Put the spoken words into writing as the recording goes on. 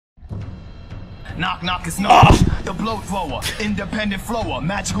Knock knock is no. The blow thrower, independent flower,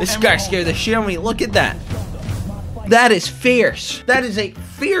 magical. This guy scared the shit out of me. Look at that. That is fierce. That is a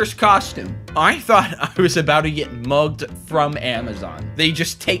fierce costume. I thought I was about to get mugged from Amazon. They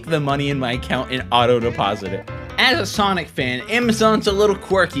just take the money in my account and auto deposit it. As a Sonic fan, Amazon's a little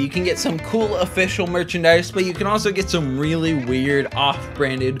quirky. You can get some cool official merchandise, but you can also get some really weird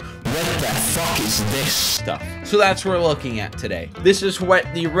off-branded, what the fuck is this stuff? So that's what we're looking at today. This is what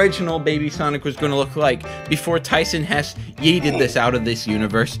the original Baby Sonic was going to look like before Tyson Hesse yeeted this out of this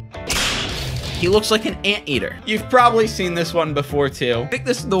universe. He looks like an anteater. You've probably seen this one before too. I think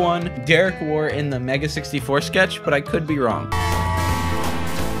this is the one Derek wore in the Mega 64 sketch, but I could be wrong.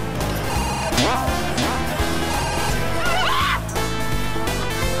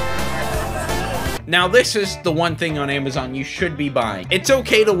 Now this is the one thing on Amazon you should be buying. It's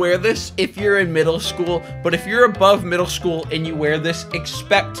okay to wear this if you're in middle school, but if you're above middle school and you wear this,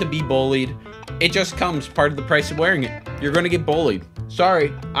 expect to be bullied. It just comes part of the price of wearing it. You're gonna get bullied.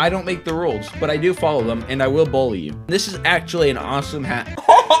 Sorry, I don't make the rules, but I do follow them and I will bully you. This is actually an awesome hat.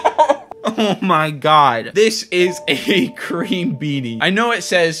 Oh my god. This is a cream beanie. I know it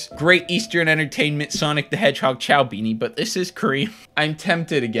says Great Eastern Entertainment Sonic the Hedgehog Chow beanie, but this is cream. I'm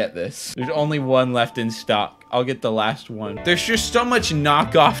tempted to get this. There's only one left in stock. I'll get the last one. There's just so much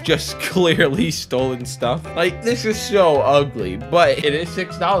knockoff, just clearly stolen stuff. Like, this is so ugly, but it is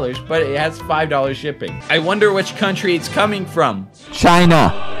 $6, but it has $5 shipping. I wonder which country it's coming from.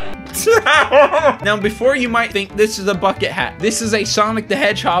 China. Now, before you might think this is a bucket hat, this is a Sonic the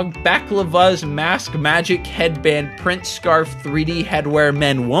Hedgehog Baklava's Mask Magic Headband Print Scarf 3D Headwear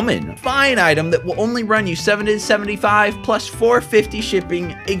Men Woman. Fine item that will only run you $7.75 plus $4.50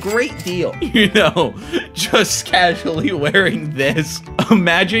 shipping. A great deal. You know, just casually wearing this.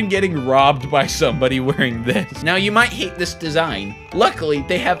 Imagine getting robbed by somebody wearing this. Now, you might hate this design. Luckily,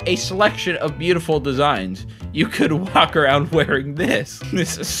 they have a selection of beautiful designs. You could walk around wearing this.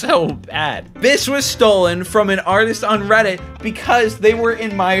 This is so bad. This was stolen from an artist on Reddit because they were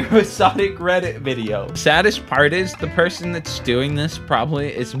in my Sonic Reddit video. Saddest part is the person that's doing this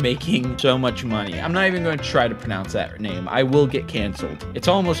probably is making so much money. I'm not even going to try to pronounce that name. I will get canceled. It's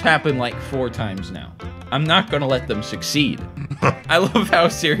almost happened like 4 times now. I'm not gonna let them succeed. I love how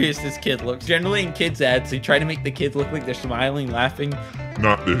serious this kid looks. Generally in kids ads, they try to make the kids look like they're smiling, laughing.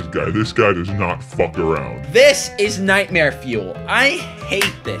 Not this guy. This guy does not fuck around. This is nightmare fuel. I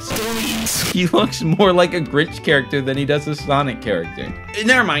hate this. He looks more like a Grinch character than he does a Sonic character.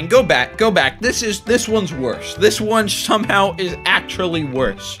 Never mind, go back. This one's worse. This one somehow is actually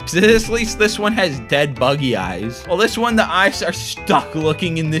worse. At least this one has dead buggy eyes. Well, this one, the eyes are stuck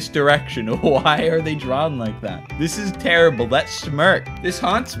looking in this direction. Why are they drawn like that? This is terrible. That smirk. This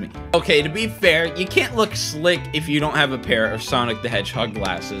haunts me. Okay, to be fair, you can't look slick if you don't have a pair of Sonic the Hedgehog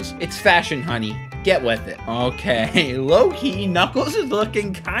glasses. It's fashion, honey. Get with it. Okay, low-key, Knuckles is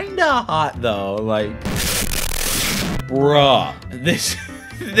looking kinda hot, though. Like, bruh. This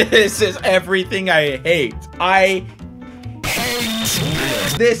is everything I hate. I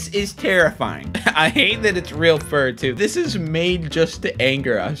hate this. Is terrifying. I hate that it's real fur, too. This is made just to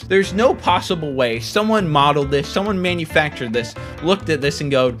anger us. There's no possible way someone modeled this, someone manufactured this, looked at this and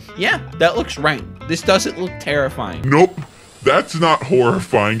go, yeah, that looks right. This doesn't look terrifying. Nope. That's not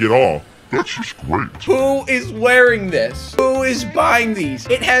horrifying at all. That's just great. Who is wearing this? Who is buying these?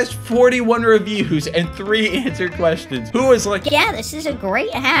 It has 41 reviews and 3 answered questions. Who is like, yeah, this is a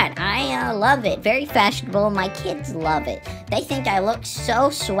great hat. I love it. Very fashionable. My kids love it. They think I look so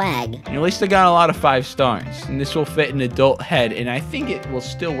swag. At least I got a lot of 5 stars. And this will fit an adult head, and I think it will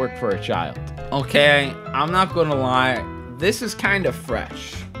still work for a child. Okay, I'm not gonna lie. This is kind of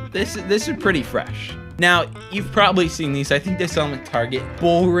fresh. This is pretty fresh. Now, you've probably seen these. I think they sell them at Target.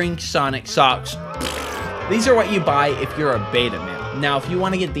 Boring Sonic socks. These are what you buy if you're a beta male. Now, if you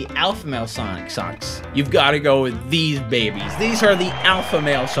want to get the alpha male Sonic socks, you've got to go with these babies. These are the alpha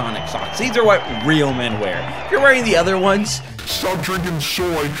male Sonic socks. These are what real men wear. If you're wearing the other ones, stop drinking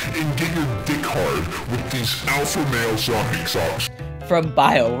soy and get your dick hard with these alpha male Sonic socks. From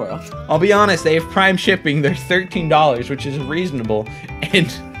BioWorld. I'll be honest, they have Prime shipping. They're $13, which is reasonable.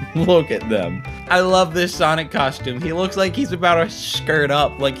 And look at them. I love this Sonic costume. He looks like he's about to skirt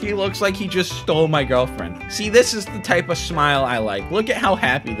up. Like, he looks like he just stole my girlfriend. See, this is the type of smile I like. Look at how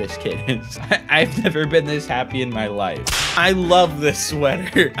happy this kid is. I've never been this happy in my life. I love this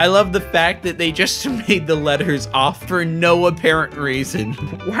sweater. I love the fact that they just made the letters off for no apparent reason.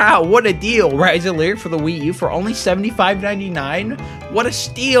 Wow, what a deal. Rise Alert for the Wii U for only $75.99? What a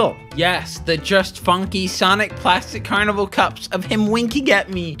steal. Yes, the Just Funky Sonic Plastic Carnival cups of him winking at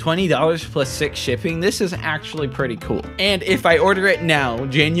me. $20 plus 6 shipping. This is actually pretty cool. And if I order it now,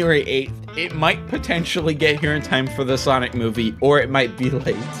 January 8th, It might potentially get here in time for the Sonic movie, or it might be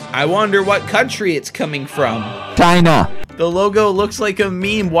late. I wonder what country it's coming from. China. The logo looks like a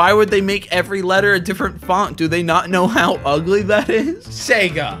meme. Why would they make every letter a different font? Do they not know how ugly that is?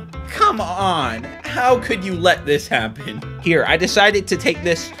 Sega, come on. How could you let this happen? Here, I decided to take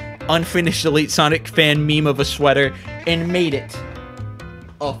this unfinished Elite Sonic fan meme of a sweater and made it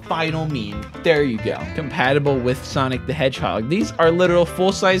a final meme. There you go. Compatible with Sonic the Hedgehog. These are literal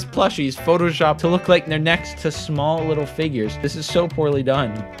full-size plushies photoshopped to look like they're next to small little figures. This is so poorly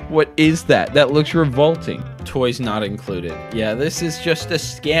done. What is that? That looks revolting. Toys not included. Yeah, this is just a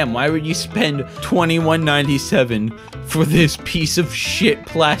scam. Why would you spend $21.97 for this piece of shit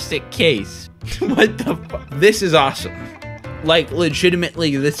plastic case? What the fuck? This is awesome. Like,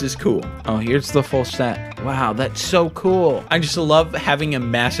 legitimately, this is cool. Oh, here's the full set. Wow, that's so cool. I just love having a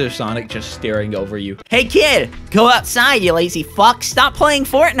massive Sonic just staring over you. Hey kid, go outside, you lazy fuck. Stop playing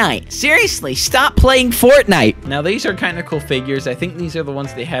Fortnite. Seriously, stop playing Fortnite. Now, these are kind of cool figures. I think these are the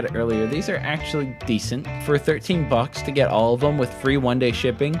ones they had earlier. These are actually decent. For 13 bucks to get all of them with free one-day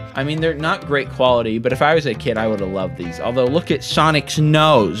shipping. I mean, they're not great quality, but if I was a kid, I would have loved these. Although, look at Sonic's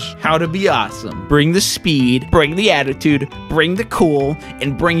nose. How to be awesome. Bring the speed, bring the attitude, bring the cool,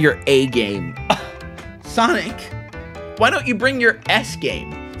 and bring your A game. Sonic, why don't you bring your S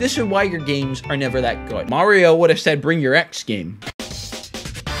game? This is why your games are never that good. Mario would have said bring your X game.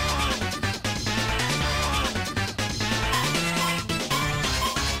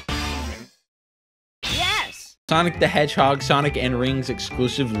 Sonic the Hedgehog, Sonic and Rings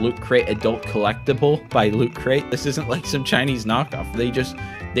exclusive Loot Crate adult collectible by Loot Crate. This isn't like some Chinese knockoff.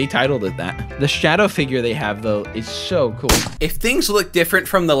 They titled it that. The shadow figure they have though is so cool. If things look different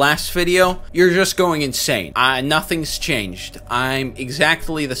from the last video, you're just going insane. Nothing's changed. I'm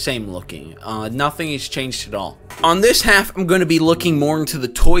exactly the same looking. Nothing has changed at all. On this half, I'm going to be looking more into the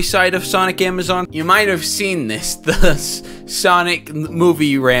toy side of Sonic Amazon. You might have seen this, the Sonic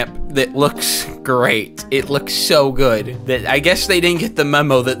movie ramp that looks great. It looks so good that I guess they didn't get the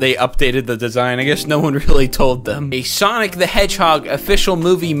memo that they updated the design. I guess no one really told them. A Sonic the Hedgehog official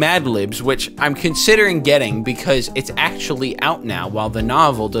movie Mad Libs, which I'm considering getting because it's actually out now while the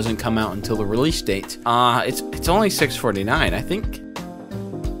novel doesn't come out until the release date. It's only $6.49, I think.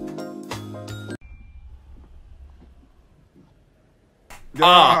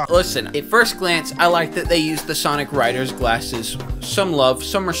 Listen, at first glance, I like that they use the Sonic Rider's glasses. Some love,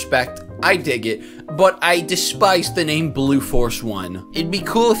 some respect, I dig it, but I despise the name Blue Force 1. It'd be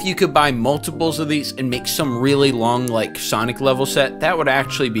cool if you could buy multiples of these and make some really long, like, Sonic level set. That would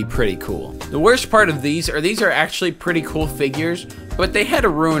actually be pretty cool. The worst part of these are actually pretty cool figures, but they had to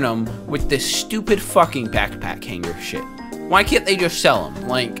ruin them with this stupid fucking backpack hanger shit. Why can't they just sell them?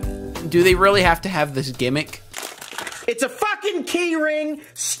 Like, do they really have to have this gimmick? It's a fucking key ring!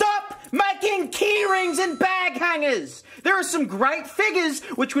 Stop making key rings and bag hangers! There are some great figures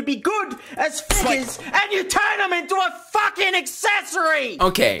which would be good as figures, and you turn them into a fucking accessory!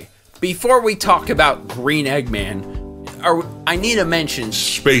 Okay, before we talk about Green Eggman, I need to mention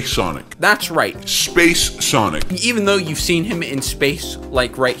Space Sonic. That's right. Space Sonic. Even though you've seen him in space,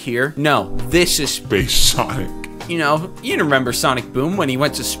 like right here, no, this is Space Sonic. You know, you remember Sonic Boom when he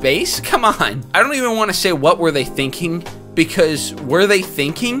went to space? Come on. I don't even want to say what were they thinking, because were they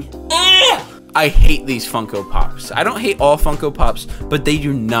thinking? I hate these Funko Pops. I don't hate all Funko Pops, but they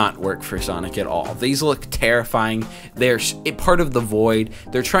do not work for Sonic at all. These look terrifying. They're part of the void.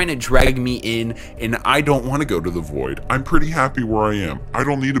 They're trying to drag me in, and I don't want to go to the void. I'm pretty happy where I am. I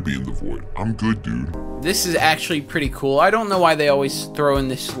don't need to be in the void. I'm good, dude. This is actually pretty cool. I don't know why they always throw in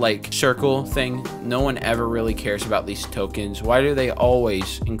this, like, circle thing. No one ever really cares about these tokens. Why do they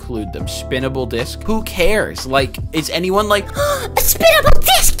always include them? Spinnable disc? Who cares? Like, is anyone like, A spinnable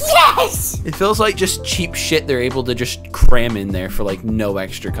disc, yes! It feels like just cheap shit they're able to just cram in there for, like, no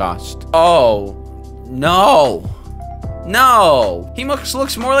extra cost. Oh, no. No. He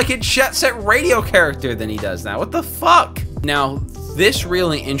looks more like a Jet Set Radio character than he does now. What the fuck? Now, this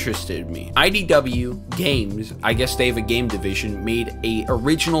really interested me. IDW Games, I guess they have a game division, made a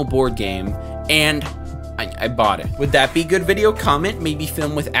original board game, and I bought it. Would that be good video? Comment, maybe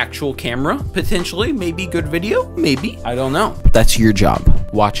film with actual camera, potentially, maybe good video, maybe. I don't know. That's your job.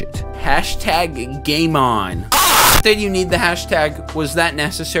 Watch it. Hashtag Game On. Did you need the hashtag? Was that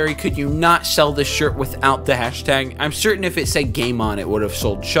necessary? Could you not sell this shirt without the hashtag? I'm certain if it said Game On, it would have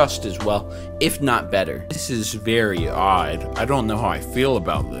sold just as well, if not better. This is very odd. I don't know how I feel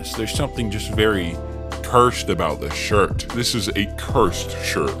about this. There's something just very cursed about this shirt. This is a cursed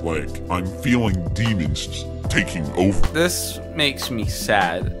shirt. Like, I'm feeling demons taking over. This makes me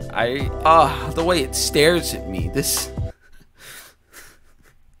sad. The way it stares at me, this...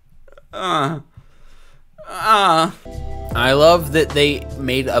 I love that they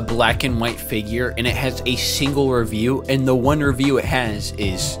made a black and white figure and it has a single review, and the one review it has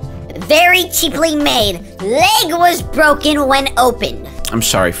is very cheaply made. Leg was broken when opened. I'm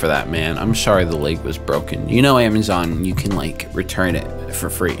sorry for that, man. I'm sorry the leg was broken. You know, Amazon, you can like return it for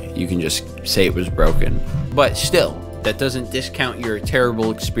free. You can just say it was broken. But still, that doesn't discount your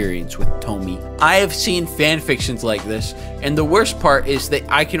terrible experience with Tomy. I have seen fan fictions like this, and the worst part is that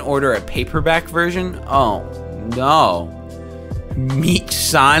I can order a paperback version. Oh, no. Meet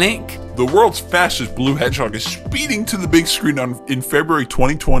Sonic? The world's fastest blue hedgehog is speeding to the big screen in February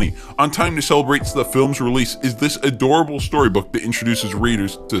 2020. On time to celebrate the film's release is this adorable storybook that introduces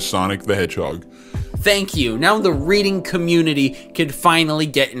readers to Sonic the Hedgehog. Thank you. Now the reading community can finally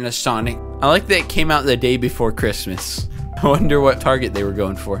get into Sonic. I like that it came out the day before Christmas. I wonder what target they were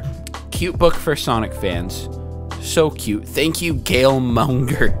going for. Cute book for Sonic fans. So cute. Thank you, Gail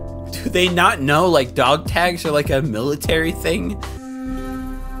Monger. Do they not know like dog tags are like a military thing?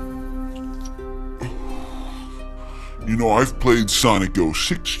 You know, I've played Sonic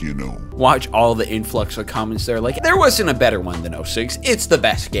 06, you know. Watch all the influx of comments there like, there wasn't a better one than 06. It's the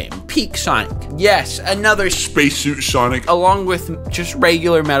best game. Peak Sonic. Yes, another Spacesuit Sonic. Along with just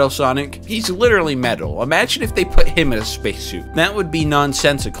regular Metal Sonic. He's literally metal. Imagine if they put him in a spacesuit. That would be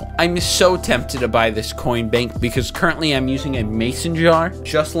nonsensical. I'm so tempted to buy this coin bank because currently I'm using a mason jar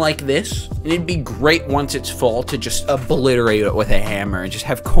just like this. And it'd be great once it's full to just obliterate it with a hammer and just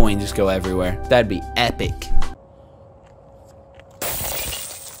have coins go everywhere. That'd be epic.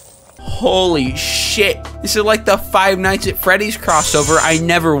 Holy shit. This is like the Five Nights at Freddy's crossover I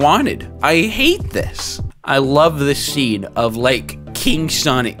never wanted. I hate this. I love this scene of like King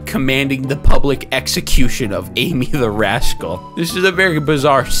Sonic commanding the public execution of Amy the Rascal. This is a very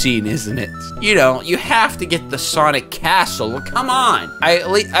bizarre scene, isn't it? You know, you have to get the Sonic Castle. Well, come on.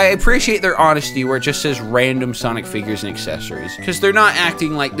 I appreciate their honesty where it just says random Sonic figures and accessories. Because they're not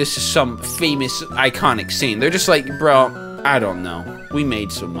acting like this is some famous, iconic scene. They're just like, bro, I don't know. We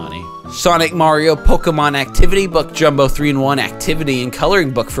made some money. Sonic Mario Pokemon Activity Book Jumbo 3-in-1 Activity and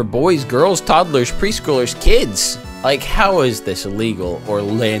Coloring Book for boys, girls, toddlers, preschoolers, kids. Like, how is this illegal,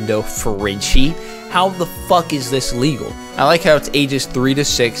 Orlando Frenchie? How the fuck is this legal? I like how it's ages 3 to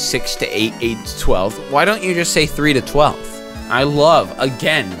 6, 6 to 8, 8 to 12. Why don't you just say 3 to 12? I love,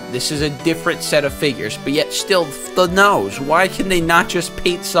 again, this is a different set of figures, but yet still the nose. Why can they not just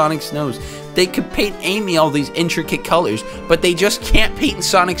paint Sonic's nose? They could paint Amy all these intricate colors, but they just can't paint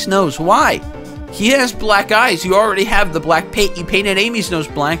Sonic's nose. Why? He has black eyes. You already have the black paint. You painted Amy's nose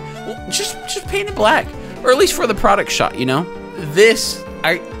black. Well, just paint it black. Or at least for the product shot, you know? This,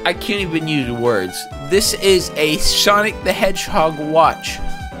 I can't even use words. This is a Sonic the Hedgehog watch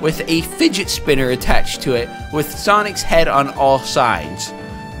with a fidget spinner attached to it with Sonic's head on all sides.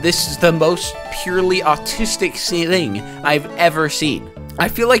 This is the most purely autistic thing I've ever seen. I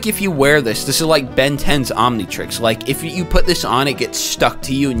feel like if you wear this is like Ben 10's Omnitrix. Like, if you put this on, it gets stuck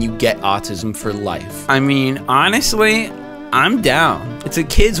to you and you get autism for life. I mean, honestly, I'm down. It's a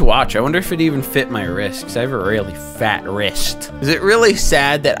kid's watch. I wonder if it even fit my wrist, because I have a really fat wrist. Is it really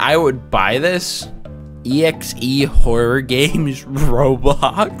sad that I would buy this? EXE Horror Games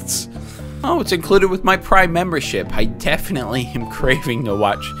Roblox? Oh, it's included with my Prime membership. I definitely am craving to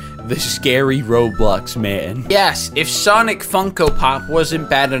watch the scary Roblox man. Yes, if Sonic Funko Pop wasn't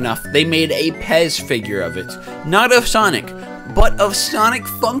bad enough, they made a Pez figure of it. Not of Sonic, but of Sonic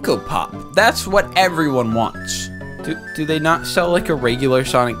Funko Pop. That's what everyone wants. Do they not sell like a regular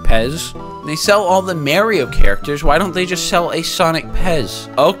Sonic Pez? They sell all the Mario characters. Why don't they just sell a Sonic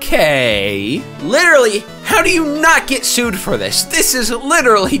Pez? Okay. Literally, how do you not get sued for this? This is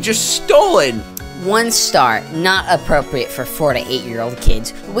literally just stolen. 1 star, not appropriate for 4 to 8-year-old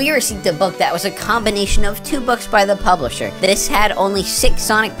kids. We received a book that was a combination of 2 books by the publisher. This had only 6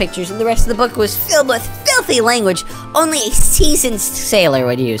 Sonic pictures, and the rest of the book was filled with filthy language only a seasoned sailor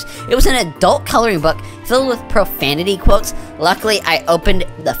would use. It was an adult coloring book filled with profanity quotes. Luckily, I opened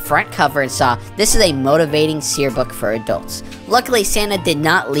the front cover and saw this is a motivating seer book for adults. Luckily, Santa did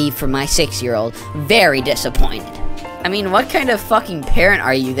not leave for my 6-year-old. Very disappointed. I mean, what kind of fucking parent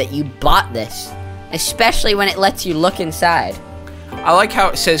are you that you bought this? Especially when it lets you look inside. I like how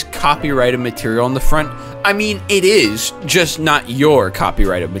it says copyrighted material on the front. I mean, it is, just not your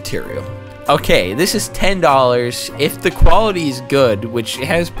copyrighted material. Okay, this is $10. If the quality is good, which it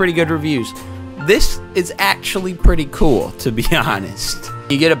has pretty good reviews, this is actually pretty cool, to be honest.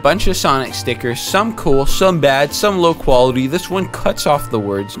 You get a bunch of Sonic stickers, some cool, some bad, some low quality. This one cuts off the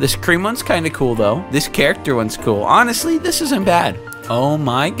words. This cream one's kind of cool, though. This character one's cool. Honestly, this isn't bad. Oh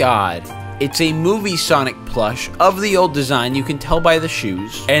my god. It's a movie Sonic plush of the old design, you can tell by the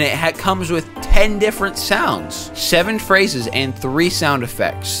shoes, and it comes with 10 different sounds, 7 phrases, and 3 sound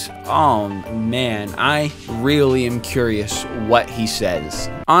effects. Oh man, I really am curious what he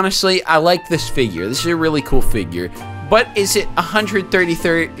says. Honestly, I like this figure. This is a really cool figure. But is it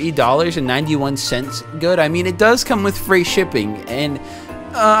 $133.91 good? I mean, it does come with free shipping, and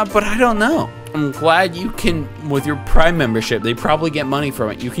but I don't know. I'm glad you can, with your Prime membership, they probably get money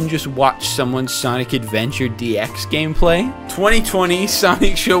from it. You can just watch someone's Sonic Adventure DX gameplay. 2020,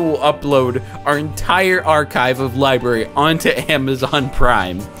 Sonic Show will upload our entire archive of library onto Amazon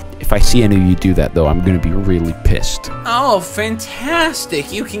Prime. If I see any of you do that, though, I'm going to be really pissed. Oh,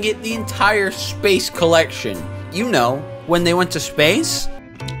 fantastic. You can get the entire space collection. You know, when they went to space.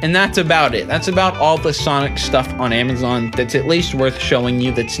 And that's about it. That's about all the Sonic stuff on Amazon that's at least worth showing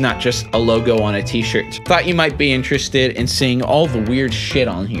you, that's not just a logo on a t-shirt. Thought you might be interested in seeing all the weird shit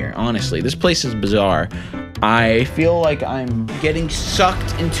on here. Honestly, this place is bizarre. I feel like I'm getting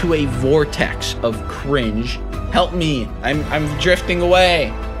sucked into a vortex of cringe. Help me. I'm drifting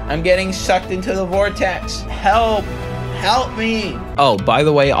away. I'm getting sucked into the vortex. Help. Help me! Oh, by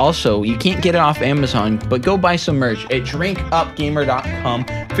the way, also, you can't get it off Amazon, but go buy some merch at drinkupgamer.com.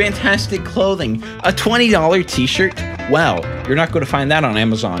 Fantastic clothing. A $20 t-shirt? Well, you're not going to find that on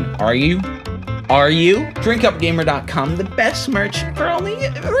Amazon, are you? Are you? drinkupgamer.com, the best merch for only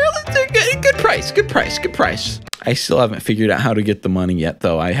really good price. Good price. Good price. I still haven't figured out how to get the money yet,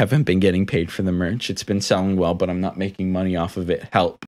 though. I haven't been getting paid for the merch. It's been selling well, but I'm not making money off of it. Help.